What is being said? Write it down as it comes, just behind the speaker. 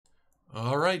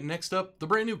All right, next up, the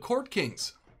brand new Court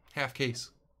Kings. Half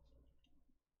case.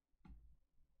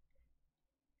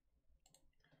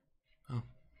 Oh,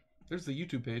 there's the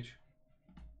YouTube page.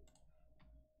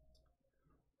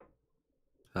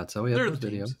 That's how we have the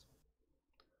video.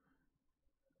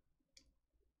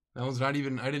 That one's not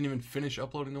even, I didn't even finish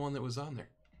uploading the one that was on there.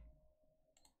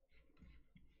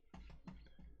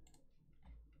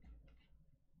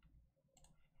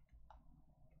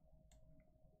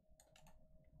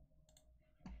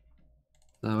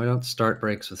 No, we don't start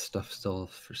breaks with stuff still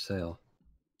for sale.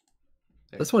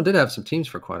 There. This one did have some teams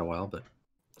for quite a while, but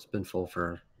it's been full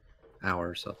for an hour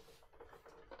or so.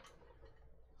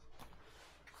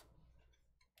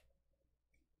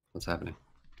 What's happening?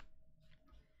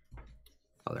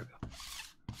 Oh, there we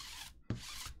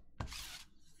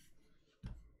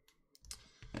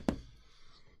go.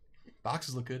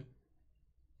 Boxes look good.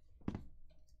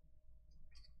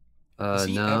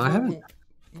 No, I haven't.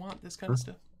 Want this kind of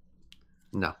stuff?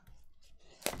 No.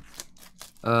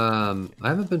 I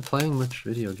haven't been playing much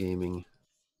video gaming.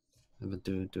 I haven't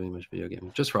been doing much video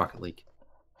gaming. Just Rocket League.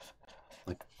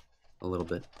 Like, a little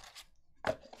bit.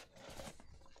 I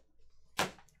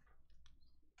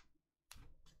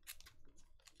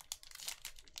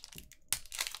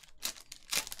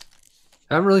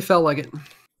haven't really felt like it.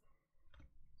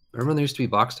 Remember when there used to be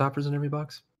box toppers in every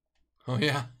box? Oh,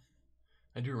 yeah.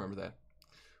 I do remember that.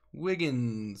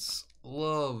 Wiggins,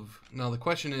 Love. Now, the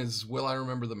question is, will I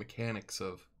remember the mechanics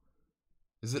of...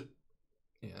 Is it...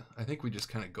 Yeah, I think we just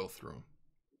kind of go through them.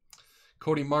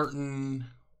 Cody Martin,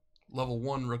 level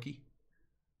 1 rookie.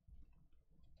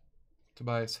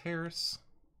 Tobias Harris.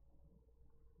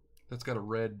 That's got a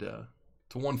red to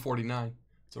 149.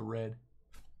 It's a red.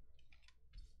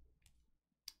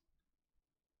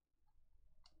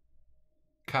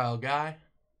 Kyle Guy.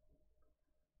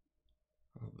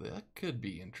 Oh, that could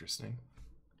be interesting.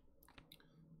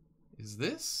 Is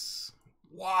this?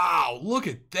 Wow, look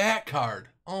at that card.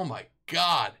 Oh my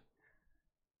God.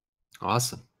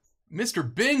 Awesome.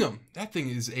 Mr. Bingham. That thing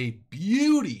is a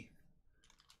beauty.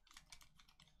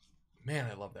 Man,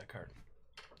 I love that card.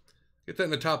 Get that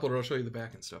in the top loader. I'll show you the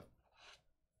back and stuff.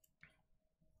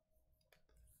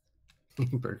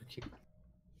 Burger King.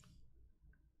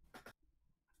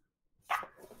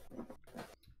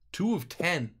 2 of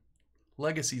 10.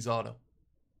 Legacies auto.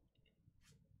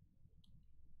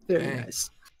 Very nice.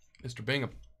 Mr. Bingham.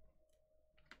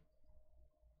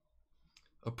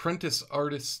 Apprentice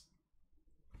Artist.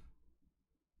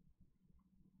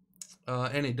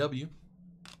 NAW.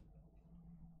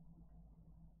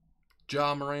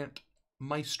 Ja Morant.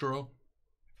 Maestro.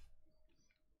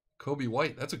 Kobe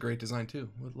White. That's a great design too.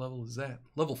 What level is that?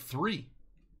 Level 3.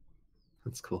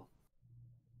 That's cool.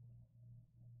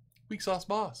 Weak Sauce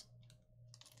Boss.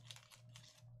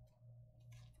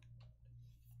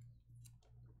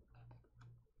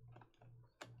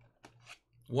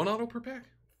 One auto per pack?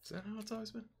 Is that how it's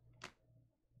always been?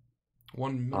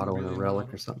 One auto and a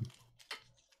relic or something.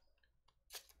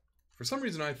 For some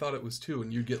reason, I thought it was 2,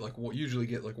 and you get like usually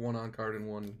get like 1 on card and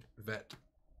 1 vet.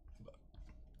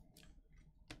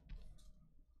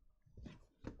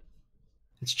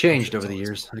 It's changed over the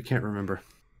years. I can't remember.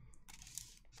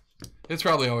 It's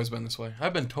probably always been this way.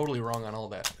 I've been totally wrong on all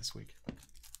that this week.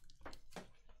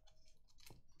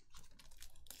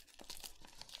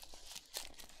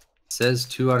 It says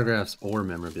 2 autographs or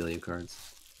memorabilia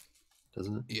cards,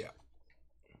 doesn't it? Yeah.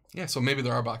 Yeah, so maybe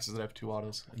there are boxes that have 2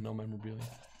 autos and no memorabilia.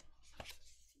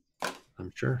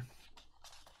 I'm sure.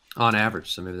 On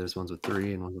average. So maybe there's ones with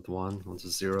 3 and ones with 1, ones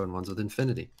with 0 and ones with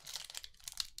infinity.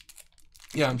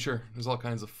 Yeah, I'm sure. There's all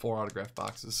kinds of 4 autograph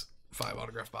boxes, 5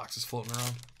 autograph boxes floating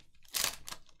around.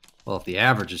 Well, if the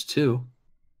average is 2.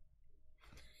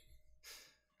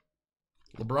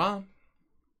 LeBron.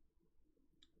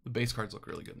 The base cards look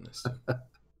really good in this.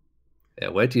 Yeah,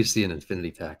 wait till you see an infinity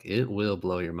pack. It will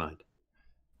blow your mind.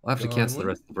 We'll have to cancel the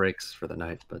rest of the breaks for the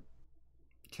night, but...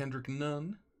 Kendrick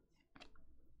Nunn.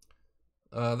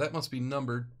 That must be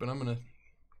numbered, but I'm going to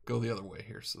go the other way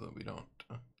here so that we don't...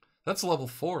 That's level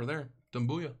 4 there.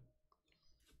 Dumbuya.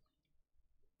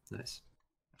 Nice.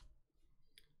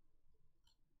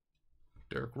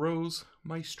 Derrick Rose.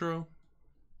 Maestro.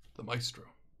 The Maestro.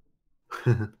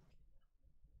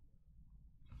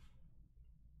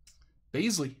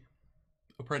 Baisley.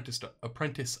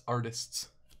 Apprentice Artists.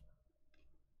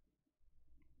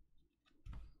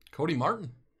 Cody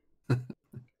Martin.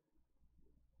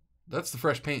 That's the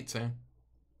fresh paint, Sam.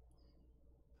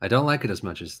 I don't like it as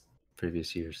much as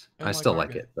previous years. I still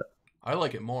like it, but I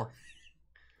like it more.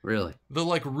 Really? The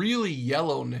like really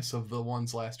yellowness of the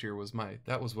ones last year was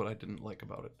that was what I didn't like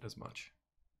about it as much.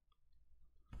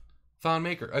 Thon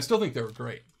Maker. I still think they were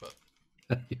great, but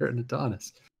You're an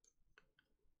Adonis.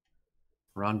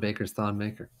 Ron Baker's Thon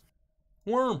Maker.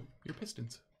 Worm, your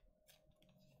Pistons.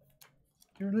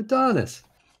 You're an Adonis.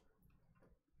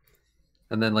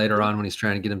 And then later on, when he's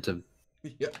trying to get him to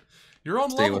Yeah, you're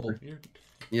unlovable.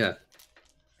 Yeah.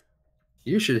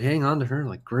 You should hang on to her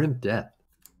like grim death.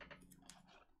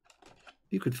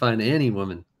 You could find any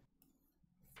woman.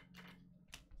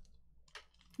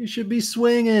 You should be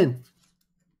swinging.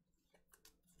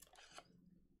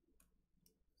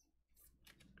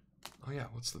 Oh, yeah.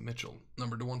 What's the Mitchell?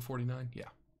 Number to 149? Yeah.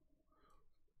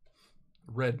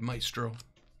 Red Maestro.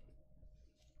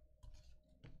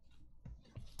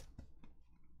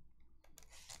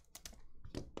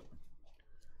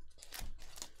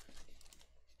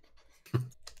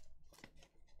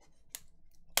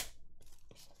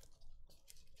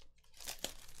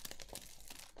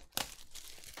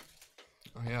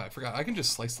 Oh, yeah. I forgot. I can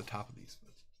just slice the top of these.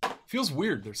 Feels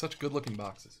weird. They're such good-looking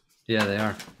boxes. Yeah, they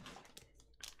are.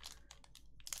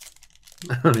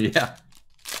 Yeah.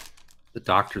 The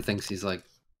doctor thinks he's like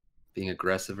being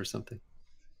aggressive or something.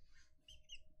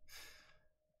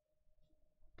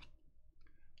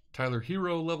 Tyler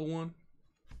Hero, level 1.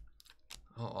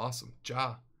 Oh, awesome.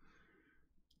 Ja.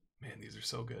 Man, these are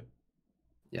so good.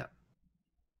 Yeah.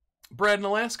 Brad in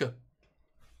Alaska.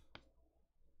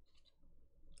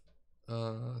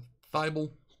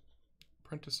 Thibault.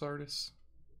 Apprentice Artist.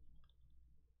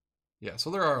 Yeah,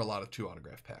 so there are a lot of 2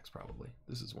 autograph packs, probably.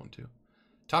 This is one, too.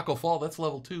 Taco Fall, that's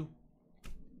level 2.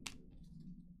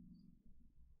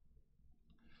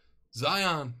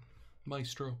 Zion.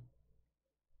 Maestro.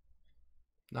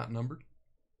 Not numbered.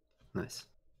 Nice.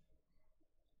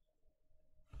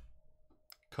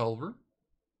 Culver.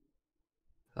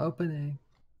 Opening.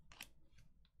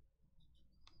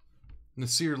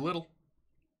 Nasir Little.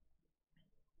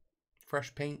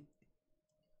 Fresh paint.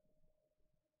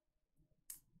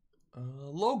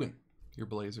 Logan, your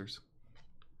Blazers.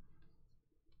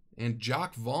 And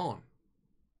Jock Vaughn.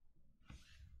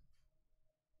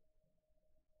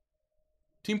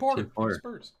 Team Porter. Team Porter.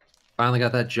 Spurs. Finally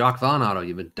got that Jock Vaughn auto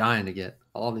you've been dying to get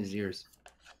all these years.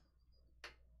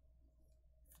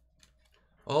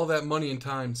 All that money and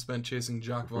time spent chasing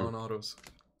Jock Vaughn autos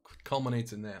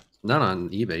culminates in that. Not on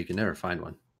eBay. You can never find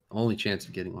one. Only chance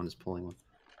of getting one is pulling one.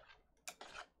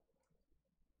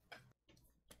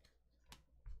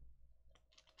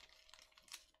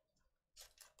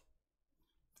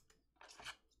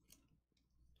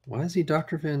 Why is he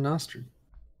Dr. Van Nostrand?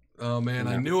 Oh, man,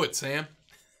 I knew it, Sam.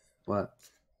 What?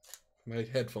 My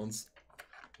headphones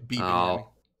beeping at me.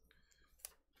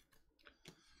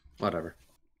 Whatever.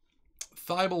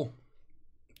 Thibault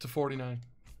to 49.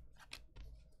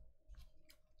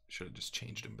 Should have just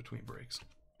changed him between breaks.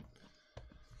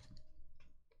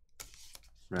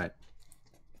 Right.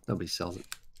 Nobody sells it.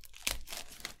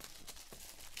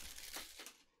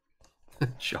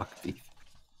 Jock beef.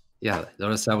 Yeah,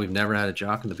 notice how we've never had a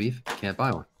jock in the beef? Can't buy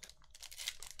one.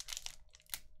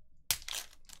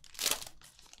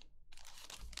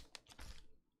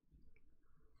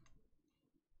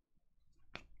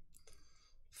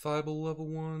 Thibault level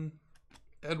 1.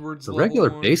 Edwards The level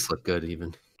regular 1. base look good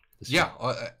even. Yeah,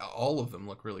 all of them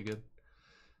look really good.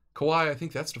 Kawhi, I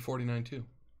think that's to 49 too.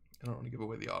 I don't want to give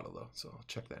away the auto though, so I'll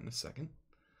check that in a second.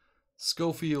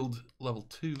 Schofield level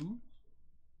 2.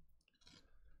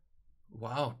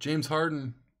 Wow, James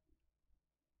Harden.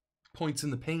 Points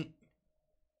in the paint.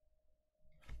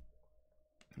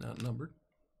 Not numbered.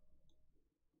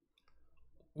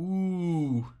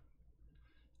 Ooh.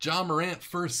 John Morant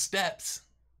first steps.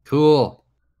 Cool.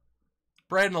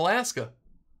 Brad in Alaska.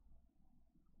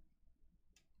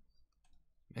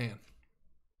 Man.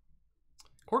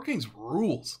 Court Kings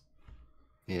rules.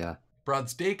 Yeah.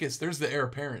 Brodstakis, there's the heir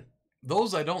apparent.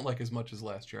 Those I don't like as much as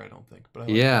last year, I don't think. But I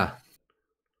like Yeah.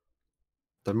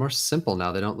 They're more simple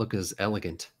now. They don't look as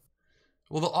elegant.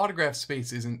 Well, the autograph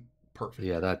space isn't perfect.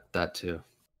 Yeah, that too.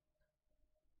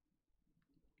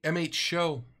 MH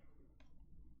Show.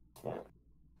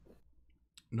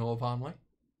 Noah Vonleh.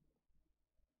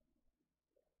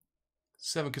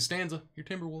 7 Costanza, your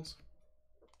Timberwolves.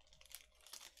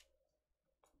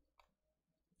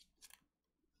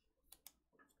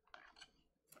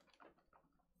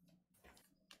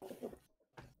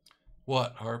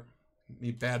 What, Harp?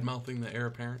 Me bad-mouthing the heir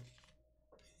apparent?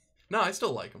 No, I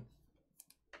still like them.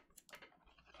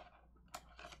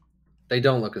 They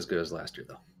don't look as good as last year,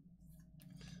 though.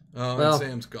 Oh, Well, and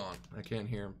Sam's gone. I can't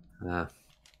hear him.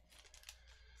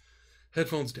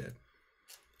 Headphones dead.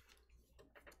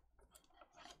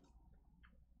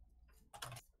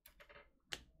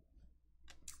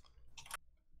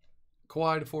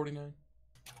 Kawhi to 49.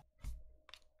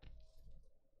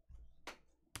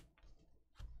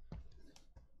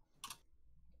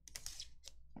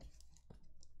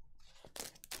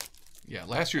 Yeah,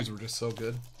 last year's were just so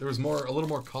good. There was a little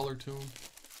more color to them.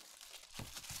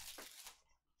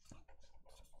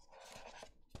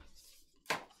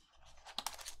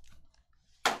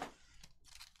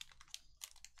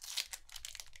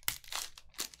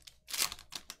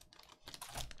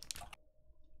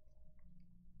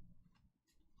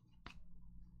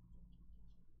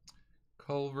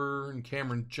 Culver and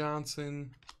Cameron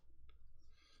Johnson.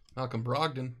 Malcolm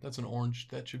Brogdon, that's an orange.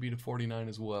 That should be to 49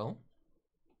 as well.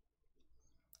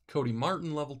 Cody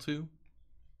Martin, level 2.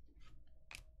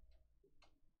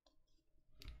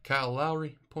 Kyle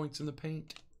Lowry, points in the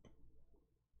paint.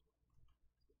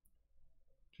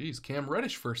 Jeez, Cam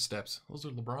Reddish first steps. Those are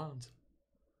LeBron's.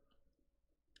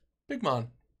 Big Mon.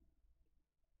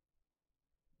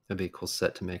 That'd be a cool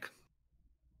set to make.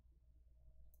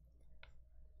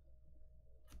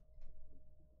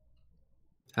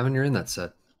 How many are in that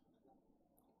set?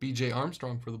 BJ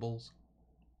Armstrong for the Bulls.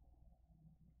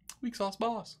 Weak sauce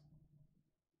boss.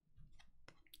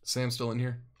 Sam's still in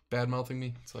here, bad mouthing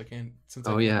me, so I can't. Since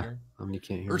I can't hear. You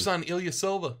can't hear. Ursan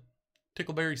Ilyasova,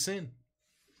 Tickleberry Sin.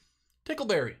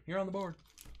 Tickleberry, you're on the board.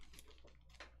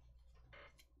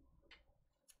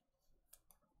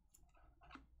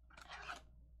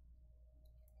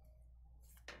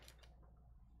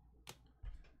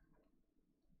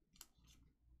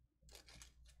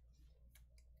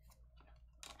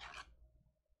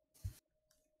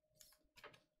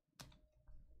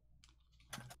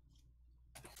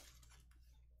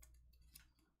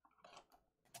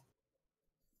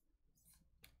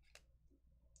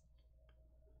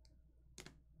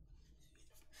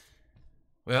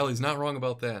 Well, he's not wrong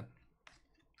about that.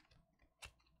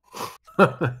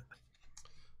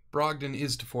 Brogdon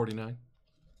is to 49.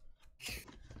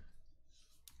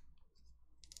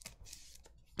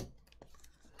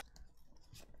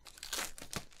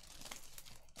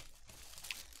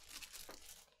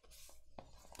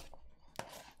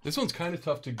 This one's kind of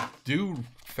tough to do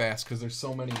fast because there's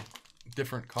so many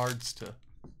different cards to...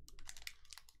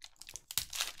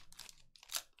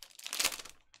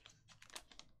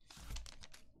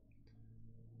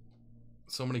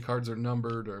 So many cards are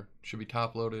numbered or should be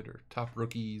top loaded or top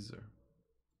rookies or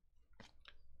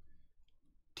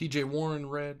TJ Warren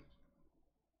red.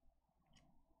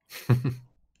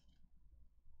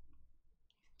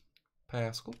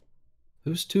 Pascal.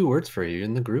 Who's 2 words for you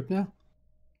in the group now?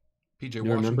 PJ You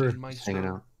Washington remember Maestro. hanging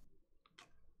out.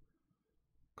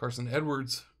 Carson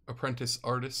Edwards, Apprentice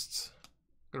Artists.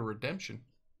 Got a redemption.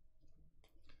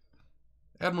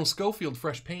 Admiral Schofield,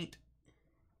 fresh paint.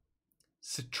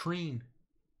 Citrine.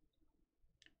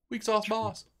 Weak sauce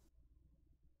boss.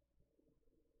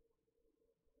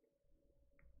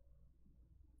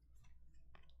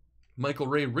 Michael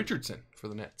Ray Richardson for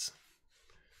the Nets.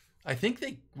 I think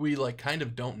we like kind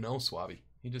of don't know Swabby.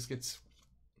 He just gets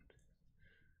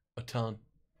a ton.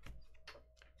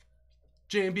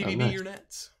 JMBBB, nice. your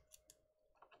Nets.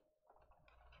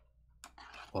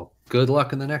 Well, good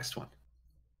luck in the next one.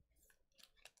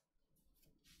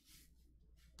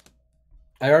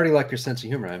 I already like your sense of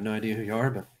humor. I have no idea who you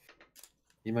are, but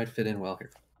you might fit in well here.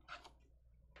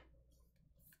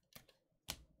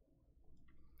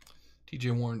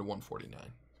 TJ Warren to 149.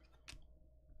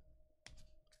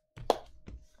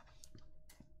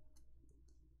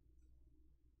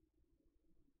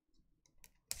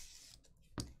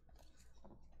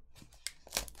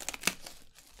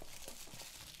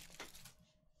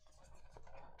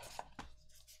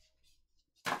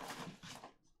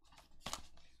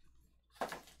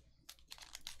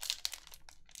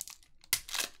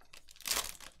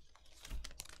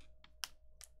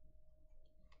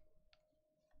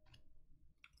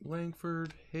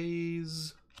 Langford,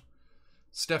 Hayes,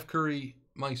 Steph Curry,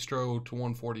 Maestro to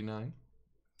 149.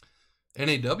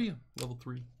 NAW, level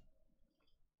 3.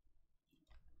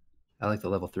 I like the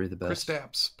level 3 the best.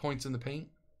 Kristaps, points in the paint.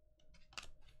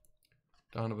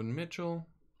 Donovan Mitchell,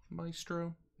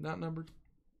 Maestro, not numbered.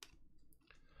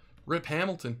 Rip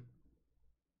Hamilton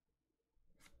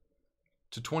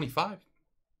to 25.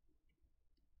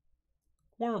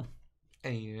 Worm.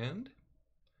 And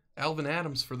Alvin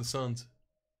Adams for the Suns.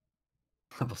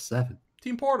 Level 7.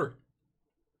 Team Porter.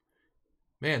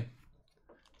 Man.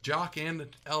 Jock and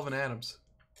Alvin Adams.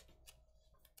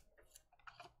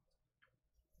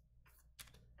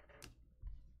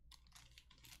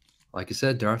 Like you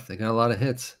said, Darth, they got a lot of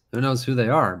hits. Who knows who they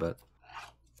are, but...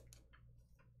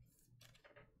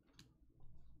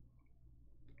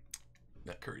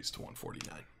 That Curry's to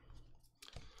 149.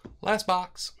 Last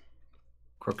box.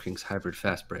 Crook King's Hybrid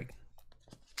Fast Break.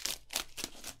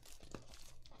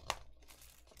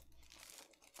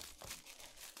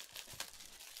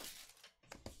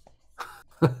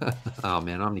 Oh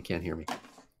man, Omni can't hear me.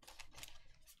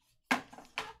 I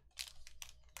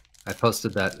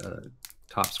posted that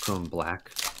Topps Chrome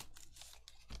Black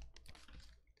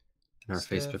in our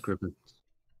Steph. Facebook group. And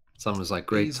someone was like,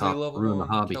 "Great Beasley top, level ruin the 1.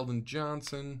 hobby." Keldon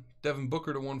Johnson. Devin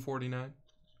Booker to 149.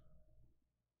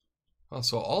 Oh,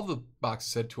 so all the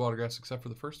boxes had 2 autographs except for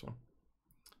the first one.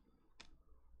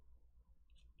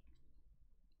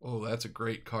 Oh, that's a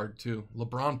great card too.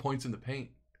 LeBron points in the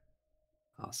paint.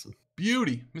 Awesome.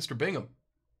 Beauty, Mr. Bingham.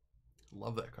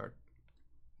 Love that card.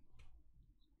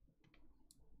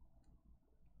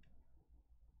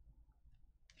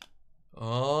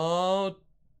 Oh,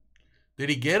 did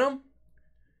he get him?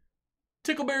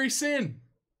 Tickleberry Sin.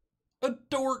 A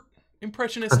Dort.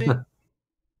 Impressionist ink.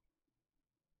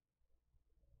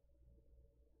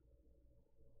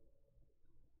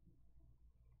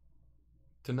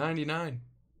 To 99.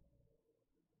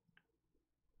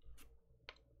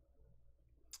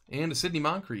 And a Sidney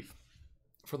Moncrief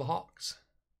for the Hawks.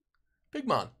 Big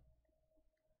Mon.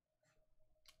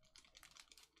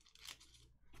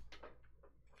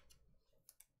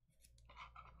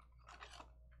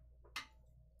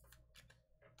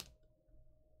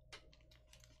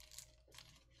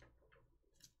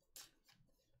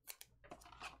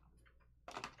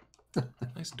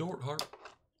 Nice Dort heart.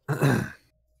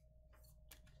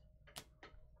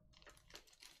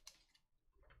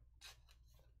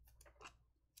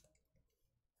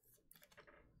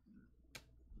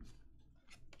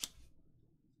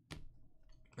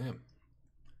 Man.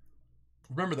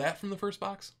 Remember that from the first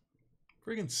box?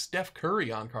 Friggin' Steph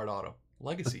Curry on card auto.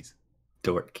 Legacies.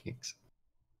 Dort Kings.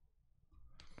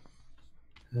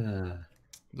 The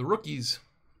rookies.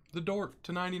 The Dort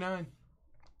to 99.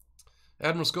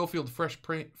 Admiral Schofield, fresh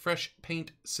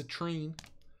paint citrine.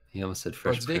 He almost said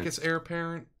fresh print. Budsdakis, heir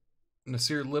apparent.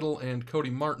 Nasir Little and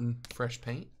Cody Martin, fresh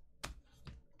paint.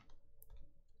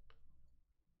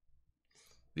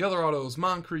 The other autos,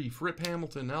 Moncrief, Rip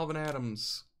Hamilton, Alvin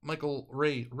Adams, Michael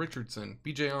Ray Richardson,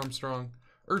 B.J. Armstrong,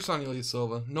 Ersan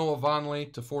Ilyasova, Noah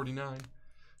Vonleh to 49,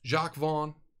 Jacques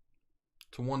Vaughn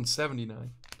to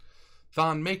 179,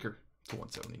 Thon Maker to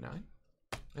 179,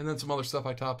 and then some other stuff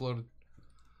I top-loaded.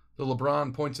 The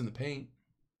LeBron points in the paint.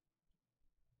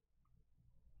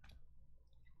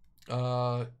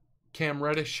 Cam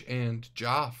Reddish and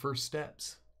Ja first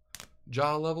steps.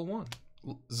 Ja level 1.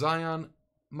 Zion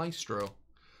Maestro.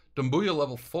 Dumbuya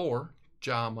level 4.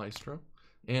 Ja Maestro.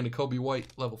 And a Kobe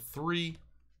White level 3.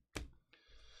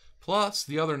 Plus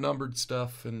the other numbered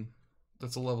stuff, and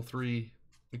that's a level 3.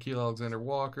 Nickeil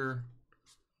Alexander-Walker.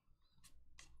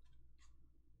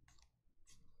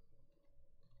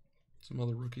 Some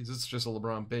other rookies. It's just a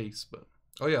LeBron base, but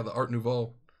oh yeah, the Art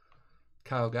Nouveau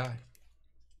Kyle Guy.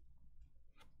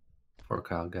 Poor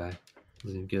Kyle Guy.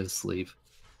 Doesn't even get his sleeve.